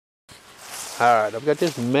Alright, I've got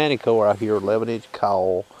this Manticore out here, 11-inch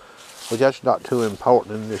coil, which that's not too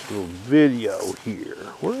important in this little video here.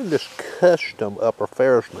 We're in this custom upper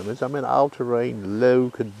ferrous limits. I'm in all-terrain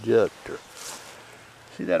low conductor.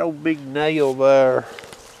 See that old big nail there?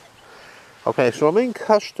 Okay, so I'm in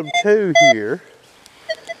custom 2 here.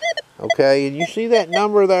 Okay, and you see that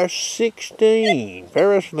number there, 16.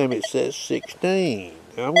 Ferrous limit says 16.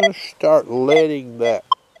 And I'm going to start letting that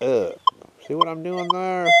up. See what I'm doing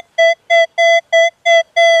there?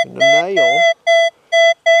 And the nail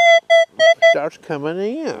starts coming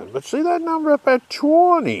in. But see that number up at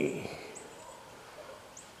 20.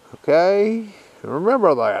 Okay,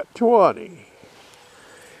 remember that, 20.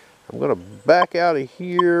 I'm going to back out of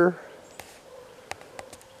here.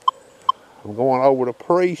 I'm going over to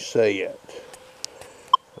preset.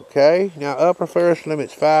 Okay, now upper ferrous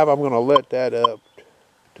limit's 5. I'm going to let that up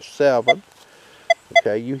to 7.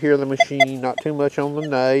 Okay, you hear the machine, not too much on the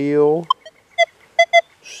nail.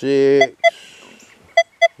 6,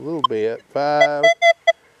 a little bit, 5,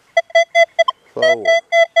 4.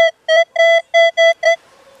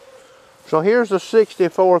 So here's the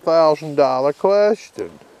 $64,000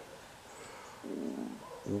 question.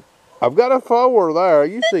 I've got a 4 there,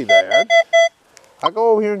 you see that. I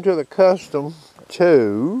go over here into the custom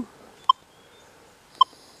 2.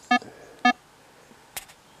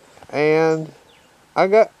 And I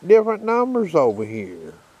got different numbers over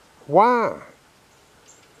here. Why?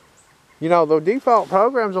 You know, the default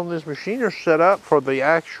programs on this machine are set up for the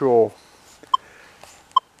actual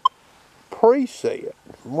preset.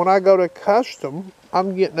 When I go to custom,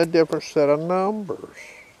 I'm getting a different set of numbers.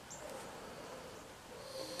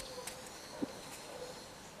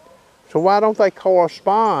 So why don't they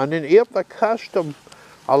correspond? And if the custom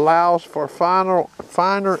allows for finer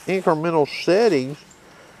incremental settings,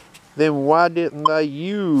 then why didn't they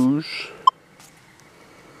use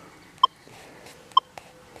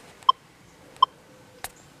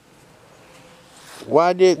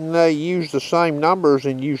the same numbers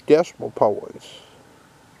and use decimal points?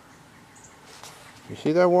 You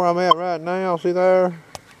see there where I'm at right now? See there?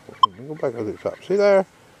 Let me go back to the top. See there?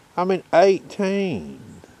 I'm in 18.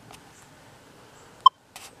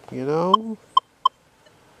 You know?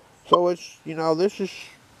 So it's, you know, this is,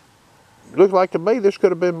 looks like to me this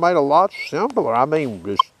could have been made a lot simpler. I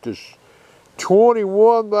mean, this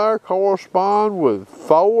 21 there correspond with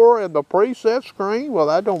 4 in the preset screen? Well,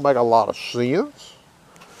 that don't make a lot of sense.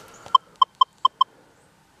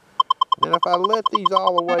 And if I let these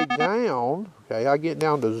all the way down, okay, I get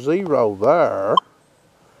down to 0 there.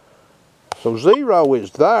 So 0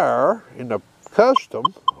 is there in the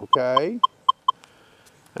custom, okay?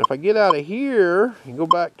 And if I get out of here and go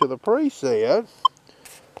back to the preset,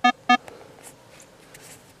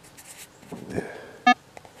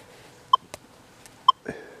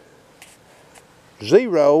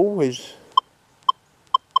 zero is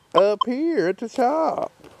up here at the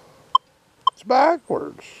top. It's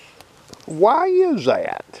backwards. Why is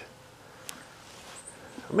that?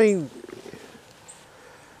 I mean,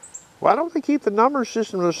 why don't they keep the number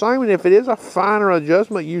system the same? And if it is a finer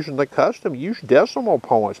adjustment using the custom, use decimal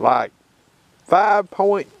points like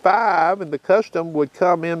 5.5, and the custom would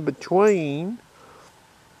come in between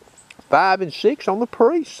 5 and 6 on the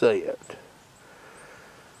preset.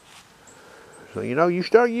 So, you know, you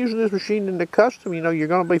start using this machine in the custom, you know, you're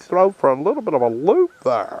going to be thrown for a little bit of a loop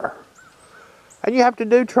there. And you have to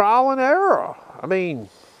do trial and error. I mean,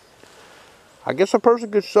 I guess a person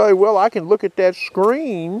could say, well, I can look at that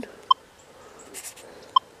screen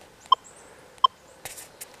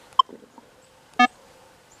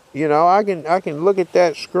you know, I can look at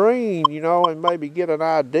that screen, you know, and maybe get an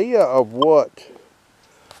idea of what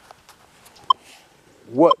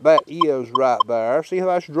that is right there. See how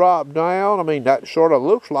that's dropped down? I mean, that sort of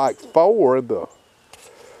looks like 4 in the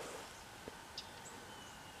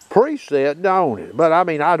preset, don't it? But I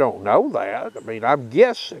mean, I don't know that. I mean, I'm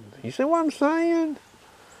guessing. You see what I'm saying?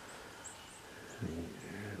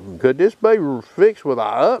 Could this be fixed with an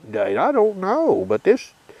update? I don't know, but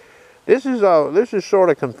this is sort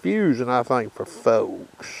of confusing, I think, for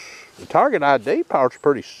folks. The target ID part's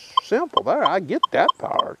pretty simple there. I get that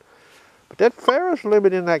part. But that ferrous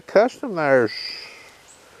limit in that custom there's,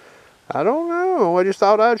 I don't know. I just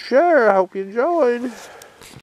thought I'd share. I hope you enjoyed.